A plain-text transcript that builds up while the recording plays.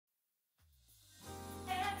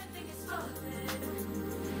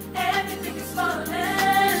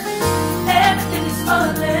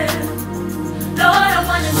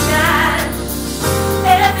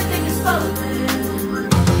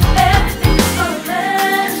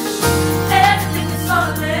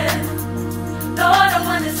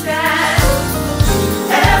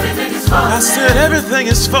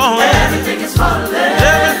Everything is falling. Everything is falling.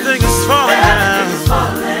 Everything is falling down. Everything is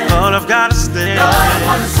falling. Lord, I've got to stand. Lord, I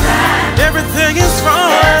wanna stand. Everything is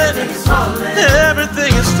falling. Everything is falling.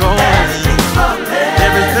 Everything is falling. Everything is falling.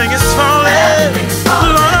 Everything is falling. Everything is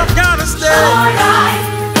falling. Lord, I've got to stand. Lord, I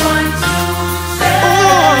want to stand.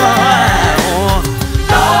 Oh,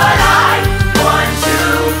 Lord, I want to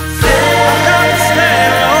stand. got to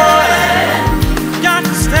stand, Lord. Got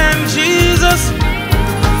to stand, Jesus.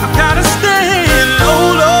 I've got to stand,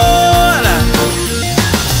 oh Lord.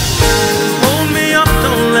 Hold me up,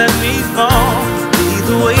 don't let me fall. Lead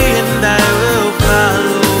the way and I